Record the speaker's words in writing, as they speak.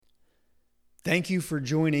Thank you for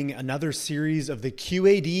joining another series of the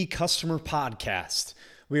QAD Customer Podcast.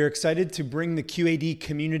 We are excited to bring the QAD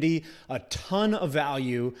community a ton of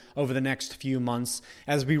value over the next few months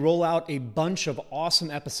as we roll out a bunch of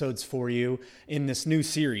awesome episodes for you in this new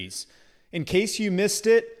series. In case you missed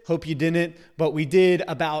it, hope you didn't, but we did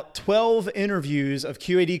about 12 interviews of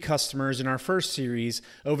QAD customers in our first series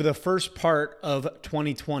over the first part of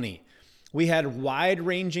 2020. We had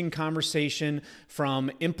wide-ranging conversation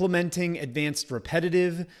from implementing advanced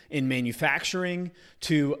repetitive in manufacturing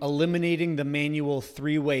to eliminating the manual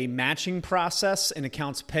three-way matching process in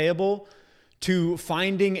accounts payable to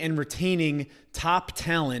finding and retaining top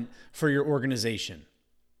talent for your organization.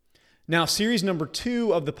 Now, series number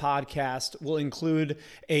 2 of the podcast will include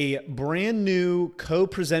a brand new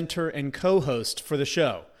co-presenter and co-host for the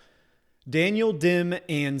show. Daniel Dim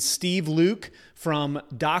and Steve Luke from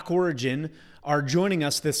Doc Origin are joining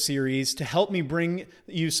us this series to help me bring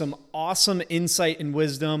you some awesome insight and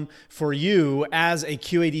wisdom for you as a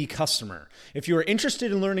QAD customer. If you are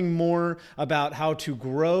interested in learning more about how to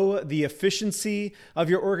grow the efficiency of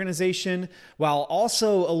your organization while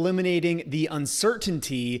also eliminating the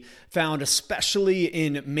uncertainty found especially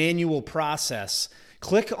in manual process,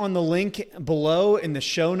 click on the link below in the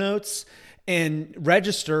show notes and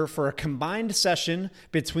register for a combined session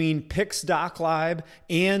between Pix DocLib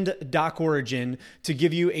and Doc Origin to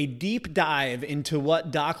give you a deep dive into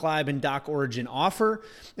what DocLib and Doc Origin offer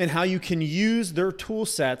and how you can use their tool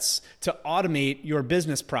sets to automate your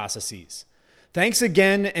business processes. Thanks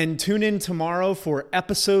again, and tune in tomorrow for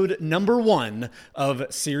episode number 1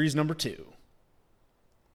 of series number 2.